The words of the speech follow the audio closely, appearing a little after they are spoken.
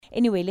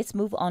Anyway, let's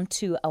move on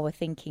to our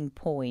thinking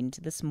point.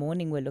 This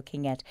morning, we're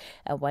looking at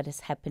what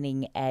is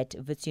happening at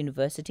Wits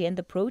University and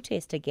the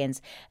protest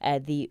against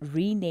the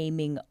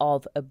renaming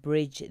of a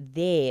bridge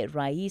there.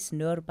 Raees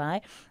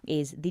Noorbhai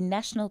is the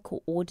national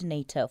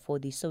coordinator for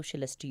the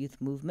Socialist Youth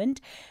Movement.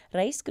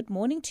 Raees, good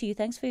morning to you.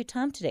 Thanks for your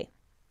time today.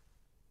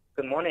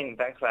 Good morning.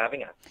 Thanks for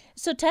having us.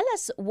 So tell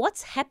us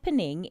what's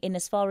happening in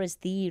as far as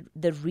the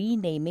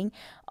renaming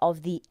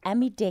of the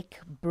Amic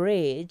Deck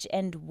Bridge,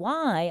 and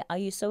why are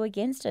you so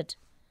against it?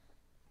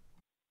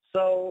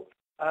 So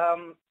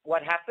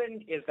what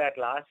happened is that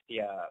last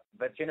year,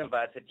 Wits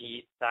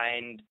University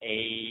signed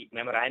a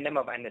memorandum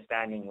of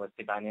understanding with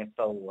Sibanye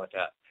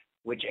Stillwater,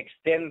 which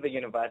extends the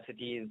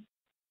university's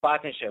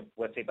partnership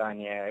with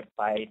Sibanye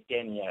by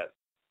 10 years.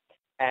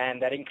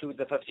 And that includes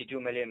a 52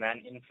 million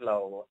rand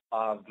inflow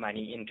of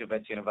money into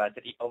Wits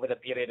University over the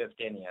period of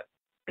 10 years.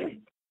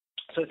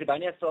 So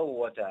Sibanye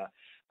Stillwater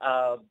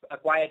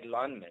acquired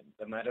Lonmin,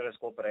 the murderous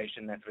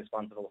corporation that's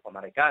responsible for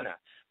Marikana,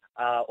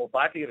 or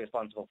partly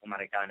responsible for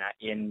Marikana,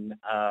 in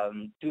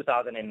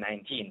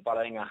 2019,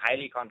 following a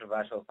highly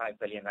controversial 5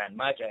 billion rand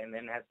merger, and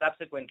then has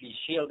subsequently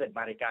shielded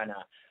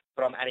Marikana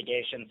from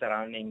allegations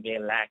surrounding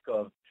their lack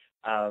of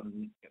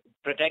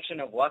protection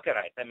of worker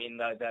rights. I mean,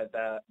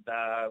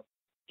 the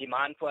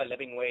demand for a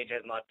living wage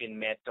has not been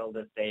met till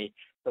this day.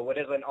 The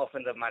widows and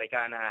orphans of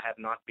Marikana have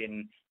not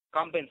been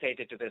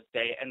compensated to this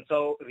day. And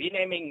so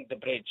renaming the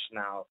bridge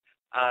now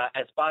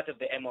as part of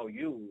the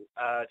MOU,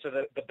 so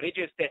the bridge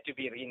is set to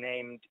be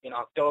renamed in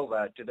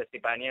October to the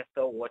Sibanye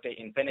Stillwater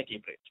Infinity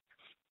Bridge.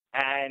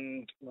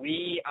 And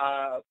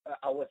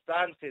our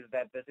stance is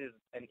that this is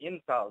an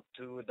insult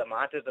to the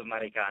martyrs of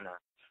Marikana.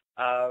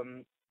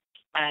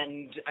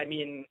 And I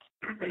mean,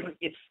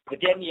 it's the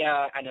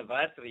 10-year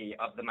anniversary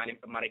of the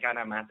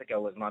Marikana massacre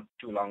was not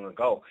too long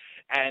ago.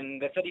 And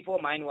the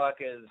 34 mine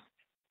workers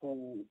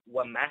who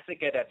were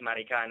massacred at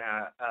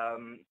Marikana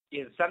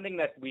is something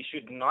that we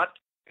should not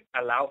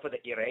allow for the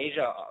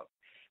erasure of.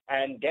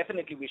 And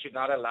definitely we should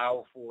not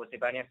allow for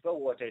Sibanye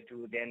Stillwater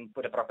to then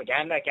put a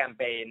propaganda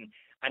campaign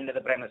under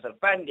the premise of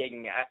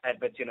funding at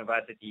Wits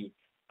University.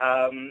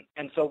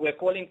 And so we're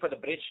calling for the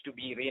bridge to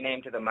be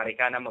renamed to the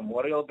Marikana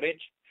Memorial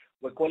Bridge.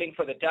 We're calling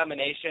for the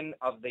termination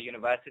of the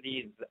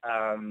university's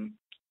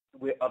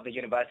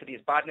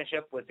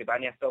partnership with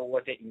Sibanye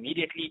Stillwater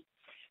immediately.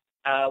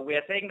 We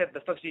are saying that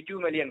the 52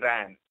 million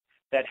rand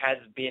that has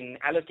been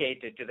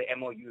allocated to the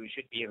MOU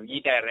should be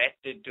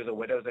redirected to the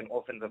widows and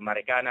orphans of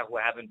Marikana who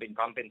haven't been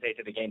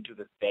compensated again to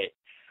this day.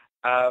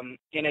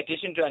 In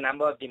addition to a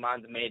number of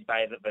demands made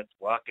by the Wits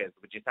workers,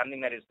 which is something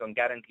that is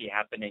concurrently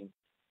happening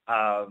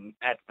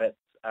at Wits.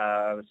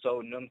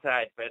 So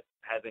NUMSA at Wits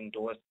has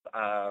endorsed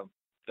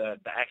the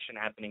action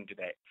happening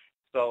today.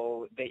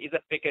 So there is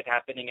a picket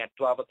happening at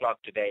 12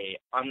 o'clock today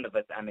on the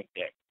Wits Amic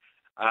Deck,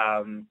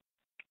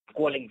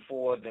 calling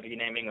for the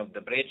renaming of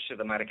the bridge to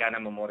the Marikana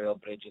Memorial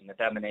Bridge and the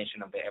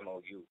termination of the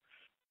MOU.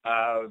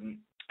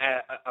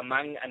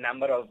 Among a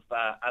number of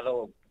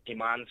other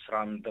demands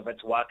from the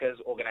Wits workers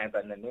organized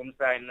under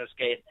NUMSA in this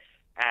case,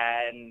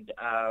 and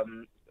a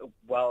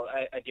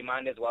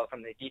demand as well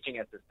from the teaching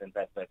assistants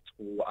at Wits,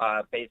 who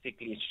are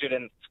basically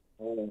students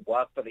who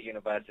work for the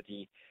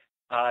university,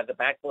 the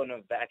backbone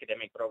of the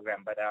academic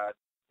program, but are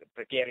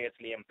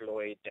precariously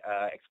employed,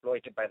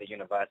 exploited by the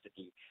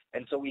university.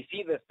 And so we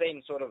see the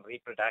same sort of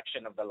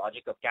reproduction of the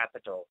logic of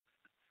capital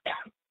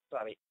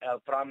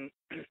from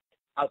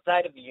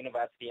outside of the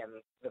university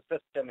and the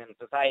system and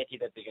society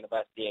that the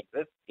university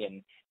exists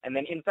in, and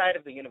then inside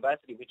of the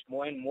university, which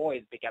more and more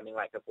is becoming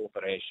like a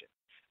corporation.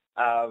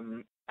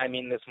 I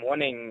mean, this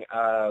morning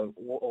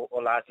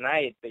or last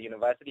night, the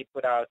university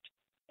put out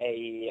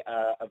a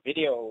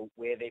video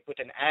where they put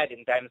an ad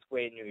in Times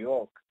Square in New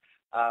York.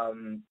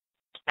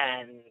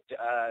 And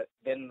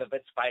then the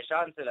Wits Vice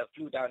Chancellor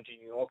flew down to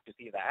New York to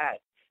see the ad.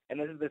 And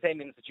this is the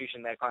same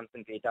institution that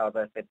constantly tells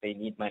us that they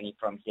need money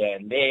from here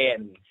and there.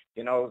 And,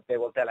 you know, they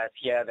will tell us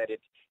here that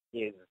it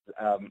is,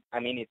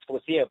 it's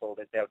foreseeable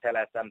that they'll tell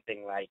us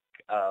something like,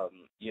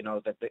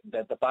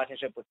 that the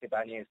partnership with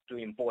Sibanye is too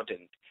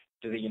important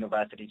to the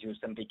university to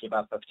simply give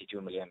up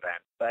 52 million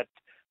rand. But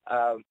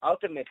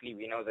ultimately,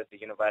 we know that the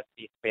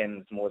university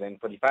spends more than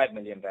 45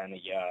 million rand a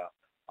year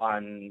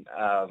on,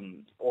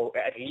 or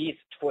at least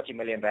 40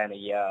 million rand a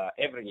year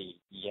every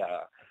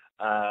year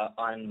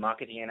on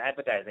marketing and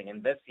advertising.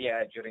 And this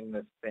year, during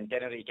the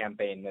centenary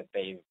campaign that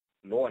they've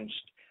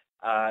launched,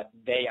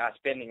 they are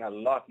spending a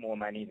lot more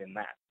money than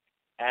that.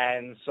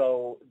 And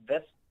so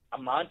this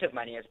amount of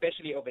money,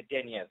 especially over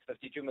 10 years,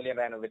 52 million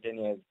rand over 10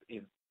 years,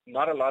 is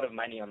not a lot of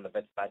money on the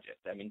Wits budget.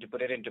 I mean, to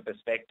put it into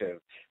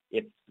perspective,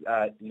 it's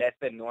less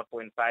than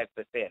 0.5%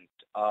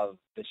 of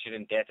the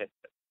student debt at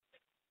Wits.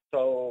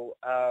 So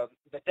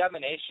the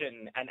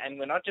termination, and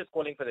we're not just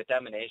calling for the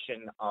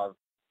termination of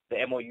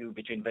the MOU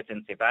between Wits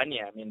and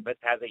Sibanye. I mean, Wits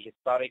has a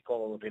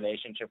historical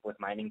relationship with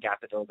mining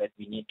capital that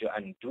we need to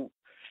undo.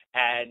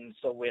 And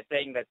so we're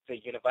saying that the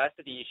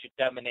university should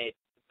terminate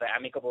the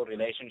amicable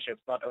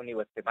relationships not only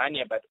with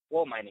Sibanye, but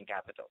all mining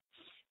capital.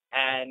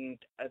 And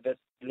this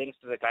links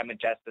to the climate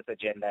justice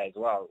agenda as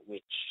well,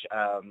 which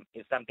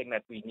is something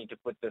that we need to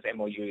put this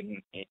MOU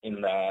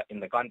in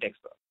the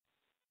context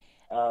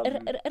of.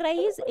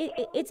 Raees,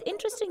 it's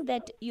interesting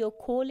that you're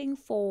calling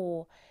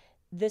for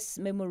this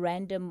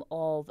memorandum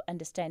of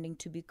understanding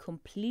to be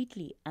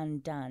completely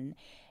undone.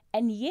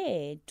 And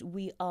yet,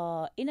 we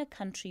are in a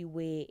country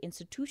where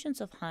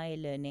institutions of higher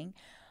learning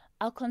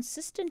are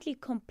consistently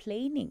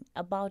complaining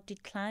about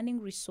declining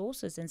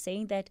resources and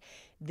saying that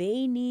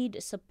they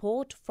need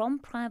support from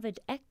private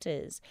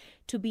actors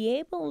to be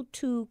able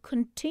to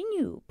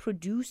continue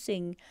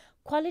producing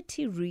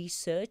quality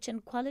research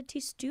and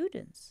quality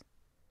students.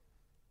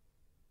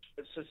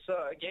 So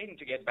again,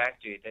 to get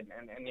back to it, and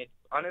it's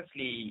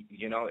honestly,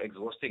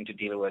 exhausting to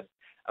deal with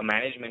a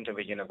management of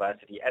a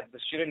university as the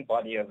student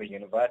body of a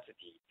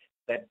university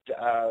that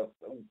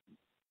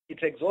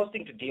it's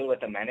exhausting to deal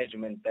with a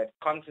management that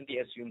constantly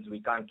assumes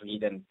we can't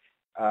read and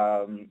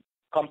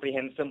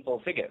comprehend simple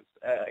figures.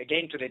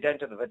 Again, to return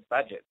to the Wits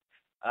budget,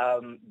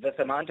 this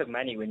amount of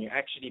money, when you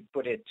actually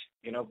put it,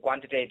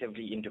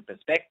 quantitatively into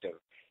perspective,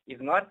 is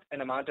not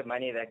an amount of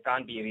money that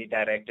can't be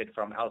redirected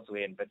from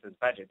elsewhere in Wits'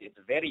 budget. It's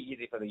very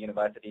easy for the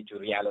university to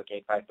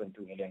reallocate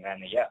 5.2 million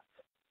rand a year.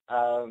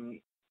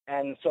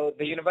 And so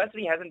the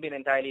university hasn't been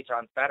entirely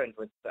transparent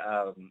with,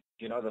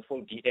 the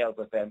full details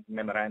of the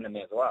memorandum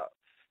as well.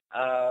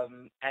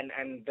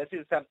 And this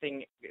is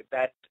something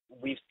that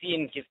we've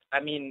seen.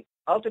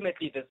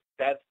 Ultimately, this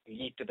does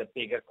lead to the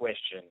bigger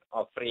question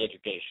of free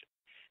education.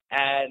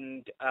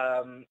 And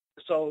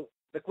so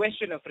the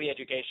question of free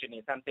education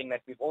is something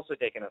that we've also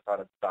taken a sort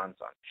of stance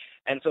on.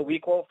 And so we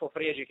call for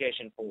free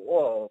education for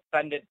all,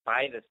 funded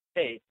by the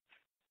state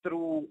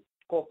through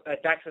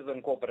taxes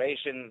on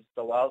corporations,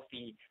 the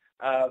wealthy.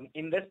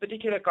 In this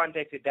particular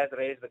context, it does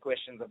raise the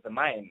questions of the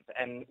mines,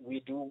 and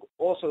we do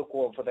also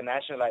call for the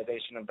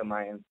nationalization of the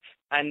mines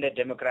under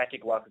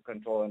democratic worker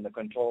control and the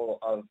control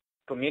of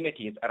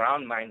communities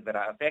around mines that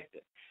are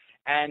affected.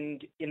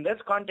 And in this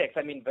context,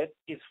 Wits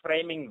is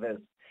framing this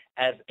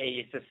as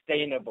a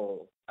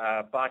sustainable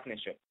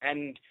partnership.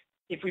 And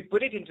if we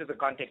put it into the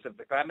context of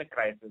the climate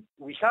crisis,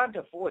 we can't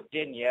afford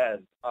 10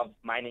 years of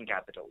mining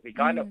capital. We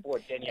can't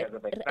afford 10 years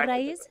of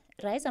extraction.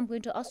 Raees, I'm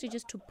going to ask you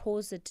just to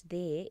pause it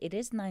there. It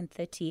is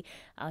 9:30.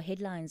 Our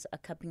headlines are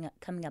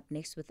coming up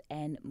next with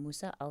Anne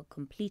Musa. I'll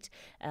complete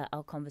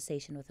our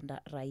conversation with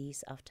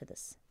Raees after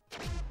this.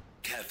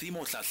 Kathy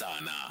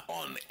Motlatlana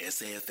on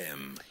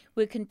SAFM.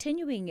 We're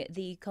continuing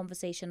the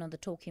conversation on the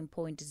talking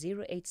point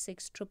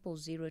 086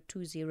 000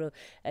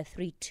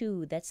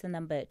 2032. That's the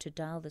number to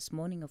dial this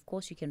morning. Of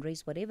course, you can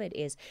raise whatever it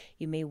is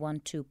you may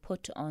want to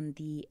put on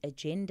the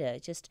agenda.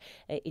 Just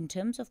in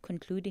terms of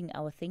concluding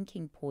our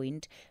thinking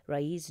point,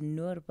 Raees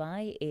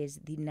Noorbhai is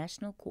the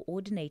national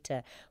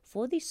coordinator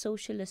for the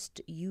Socialist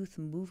Youth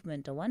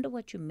Movement. I wonder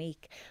what you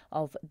make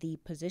of the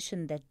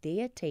position that they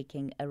are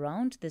taking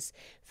around this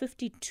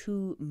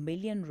 52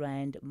 million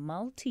rand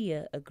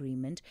multi-year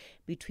agreement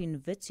between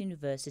Wits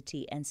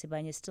University and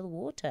Sibanye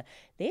Stillwater.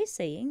 They're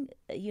saying,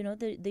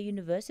 the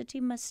university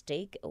must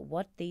take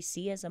what they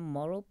see as a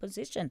moral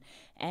position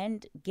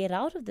and get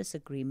out of this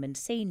agreement,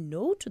 say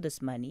no to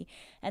this money,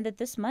 and that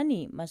this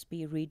money must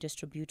be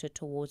redistributed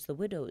towards the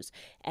widows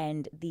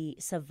and the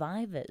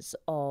survivors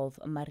of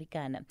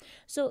Marikana.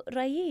 So,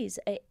 Raees,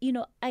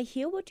 I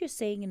hear what you're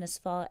saying in as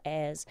far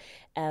as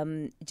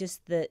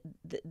just the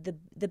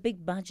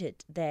big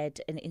budget that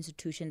an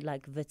institution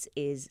like Wits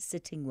is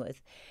sitting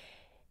with.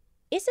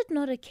 Is it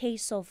not a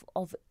case of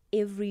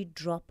every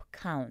drop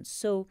counts?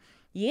 So,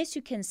 yes,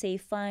 you can say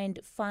find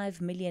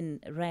 5 million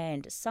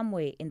rand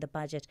somewhere in the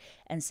budget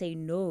and say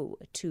no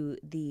to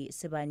the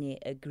Sibanye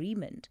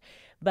agreement.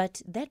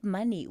 But that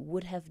money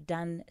would have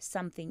done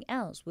something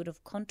else, would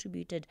have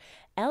contributed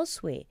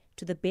elsewhere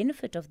to the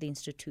benefit of the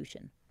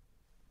institution.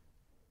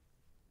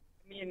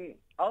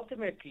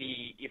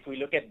 Ultimately, if we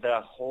look at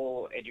the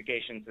whole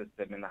education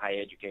system in the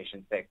higher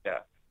education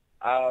sector,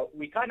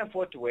 we can't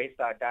afford to waste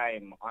our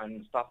time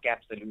on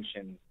stopgap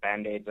solutions,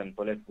 band-aids, and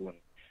bullet wounds.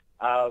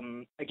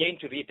 Again,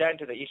 to return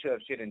to the issue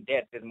of student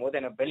debt, there's more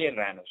than 1 billion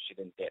rand of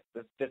student debt.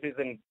 This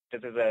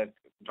is a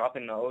drop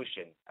in the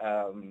ocean.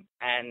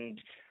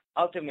 And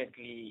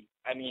ultimately,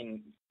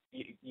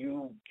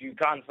 you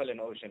can't fill an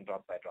ocean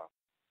drop by drop.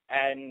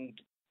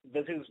 And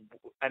this is,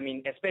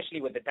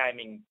 especially with the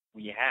timing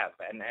we have.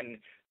 And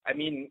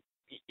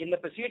in the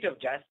pursuit of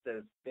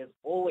justice, there's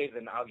always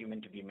an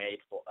argument to be made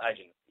for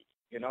urgency.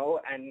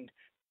 And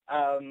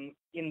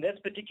in this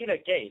particular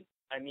case,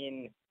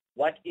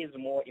 what is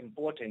more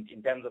important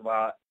in terms of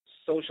our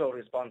social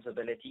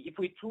responsibility? If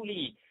we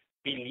truly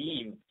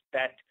believe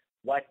that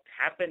what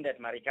happened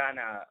at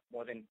Marikana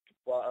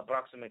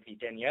approximately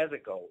 10 years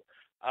ago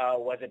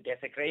was a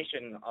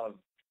desecration of,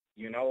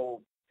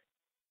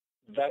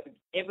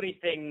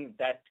 everything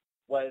that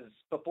was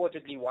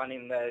purportedly won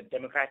in the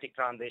democratic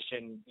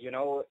transition,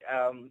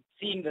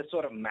 seeing this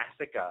sort of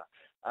massacre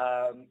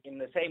in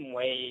the same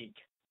way,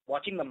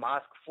 watching the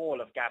mask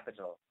fall of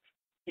capital.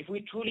 If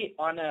we truly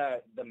honor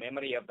the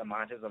memory of the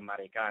martyrs of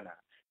Marikana,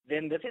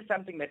 then this is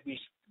something that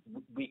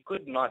we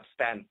could not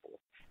stand for.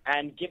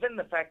 And given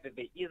the fact that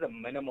there is a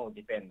minimal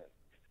dependence,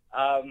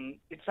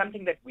 it's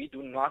something that we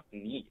do not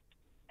need.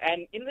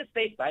 And in the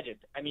state budget,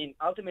 I mean,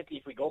 ultimately,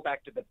 if we go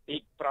back to the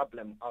big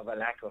problem of a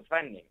lack of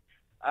funding,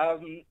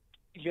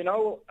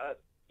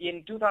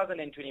 in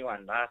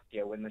 2021, last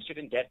year, when the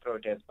student debt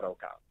protest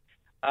broke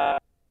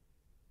out,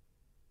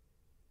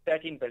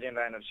 13 billion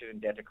rand of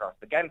student debt across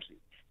the country.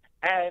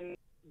 And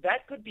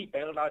that could be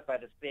bailed out by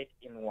the state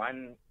in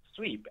one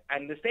sweep.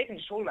 And the state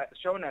has shown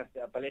us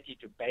the ability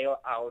to bail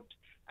out.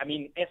 I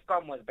mean,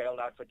 ESCOM was bailed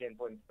out for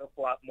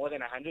more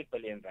than 100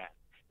 billion rand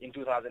in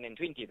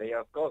 2020, the year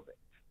of COVID.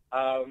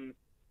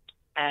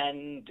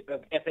 And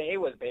FAA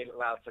was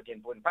bailed out for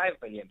 10.5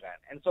 billion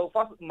rand. And so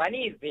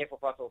money is there for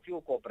fossil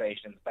fuel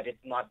corporations, but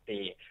it's not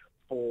there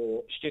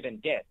for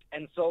student debt.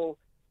 And so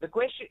the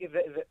question is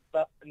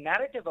the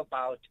narrative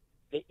about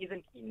there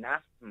isn't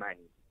enough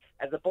money,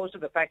 as opposed to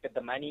the fact that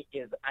the money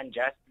is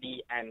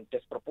unjustly and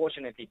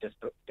disproportionately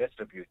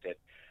distributed,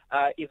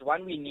 is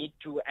one we need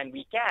to and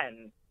we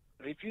can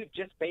refute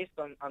just based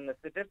on the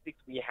statistics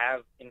we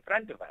have in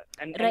front of us.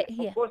 And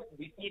of course,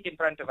 we see it in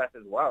front of us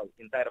as well,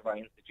 inside of our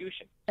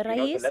institution. The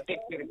lived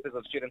experiences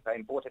of students are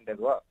important as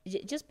well.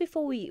 Just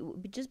before we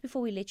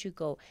let you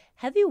go,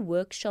 have you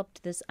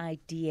workshopped this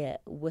idea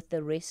with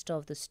the rest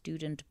of the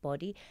student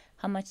body?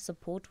 How much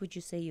support would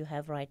you say you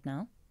have right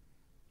now?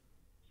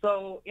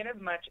 So, in as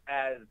much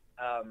as,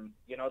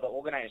 the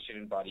organized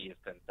student body is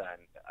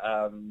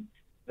concerned,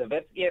 the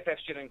Wits EFF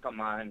Student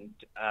Command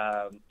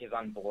is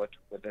on board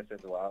with this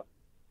as well,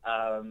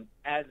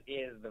 as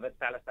is the Wits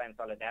Palestine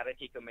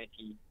Solidarity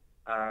Committee,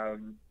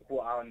 who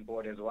are on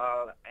board as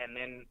well. And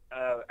then,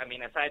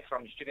 aside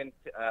from student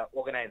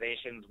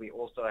organizations, we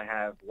also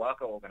have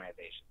worker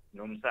organizations.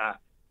 NUMSA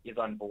is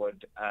on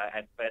board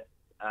at Wits.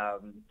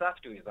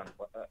 SAFTU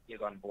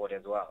is on board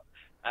as well,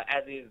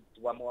 as is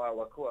Wamua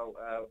Wakua,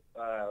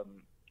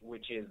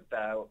 which is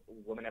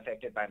Women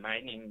Affected by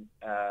Mining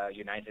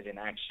United in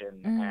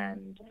Action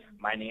and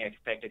Mining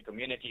Affected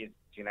Communities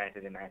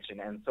United in Action.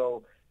 And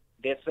so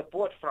there's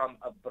support from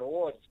a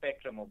broad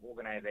spectrum of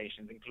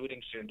organizations,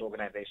 including student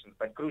organizations,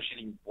 but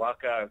crucially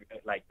worker,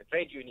 like the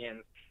trade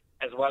unions,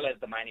 as well as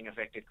the mining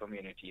affected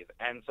communities.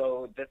 And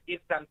so this is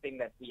something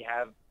that we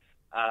have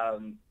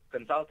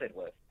consulted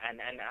with.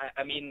 And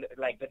I mean,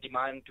 like the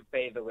demand to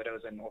pay the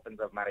widows and orphans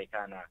of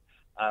Marikana,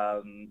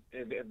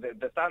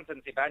 the stance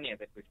in Sibanye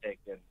that we've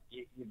taken,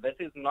 this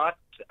is not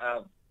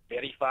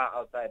very far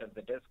outside of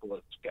the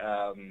discourse,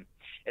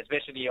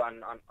 especially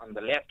on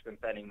the left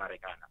concerning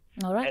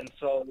Marikana. All right. And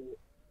so,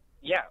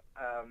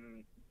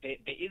 there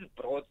is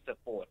broad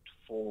support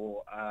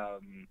for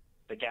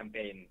the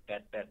campaign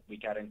that we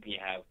currently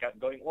have,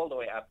 going all the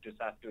way up to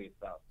SAFTU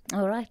itself.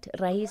 All right.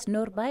 Raees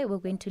Noorbhai, we're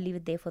going to leave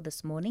it there for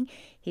this morning.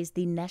 He's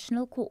the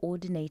National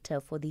Coordinator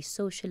for the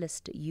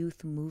Socialist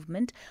Youth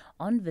Movement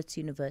on Wits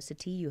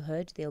University. You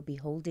heard they'll be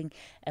holding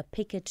a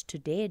picket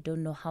today. I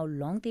don't know how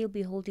long they'll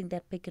be holding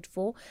that picket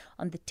for.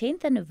 On the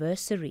 10th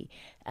anniversary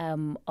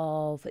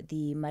of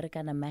the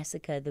Marikana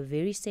massacre, the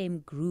very same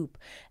group,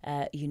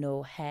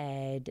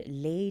 had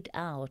laid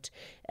out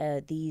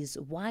these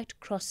white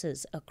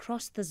crosses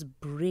across this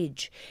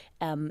bridge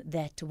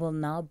that will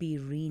now be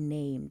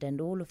renamed,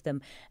 and all of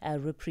them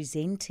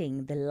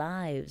representing the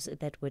lives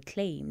that were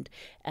claimed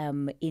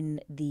in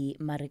the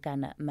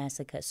Marikana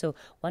massacre. So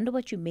wonder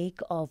what you make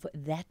of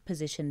that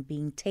position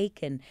being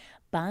taken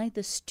by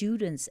the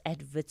students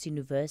at Wits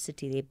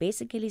University. They're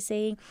basically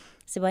saying,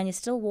 Sibanye,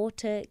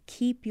 Stillwater,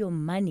 keep your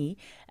money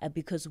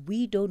because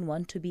we don't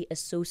want to be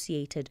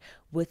associated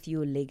with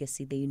your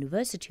legacy. The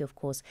university, of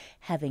course,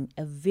 having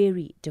a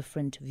very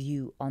different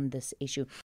view on this issue.